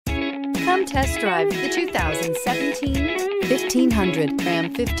Come test drive the 2017 1500.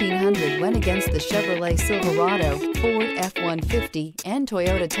 Ram 1500 went against the Chevrolet Silverado, Ford F-150, and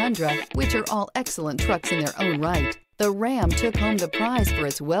Toyota Tundra, which are all excellent trucks in their own right. The Ram took home the prize for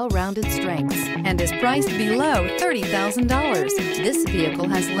its well-rounded strengths and is priced below $30,000. This vehicle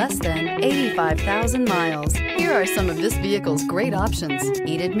has less than 85,000 miles. Here are some of this vehicle's great options: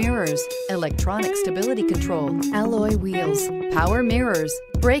 heated mirrors, electronic stability control, alloy wheels, power mirrors,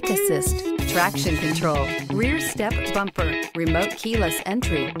 brake assist, traction control, rear step bumper, remote keyless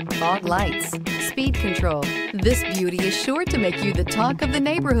entry, fog lights, speed control. This beauty is sure to make you the talk of the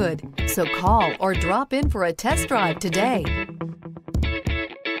neighborhood. So call or drop in for a test drive today.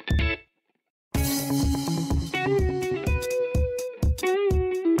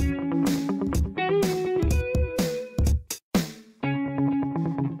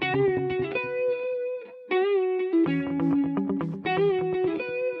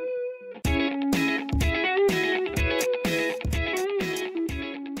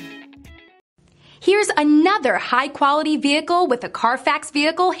 Here's another high-quality vehicle with a Carfax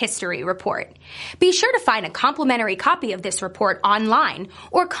Vehicle History Report. Be sure to find a complimentary copy of this report online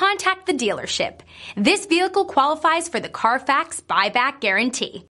or contact the dealership. This vehicle qualifies for the Carfax Buyback Guarantee.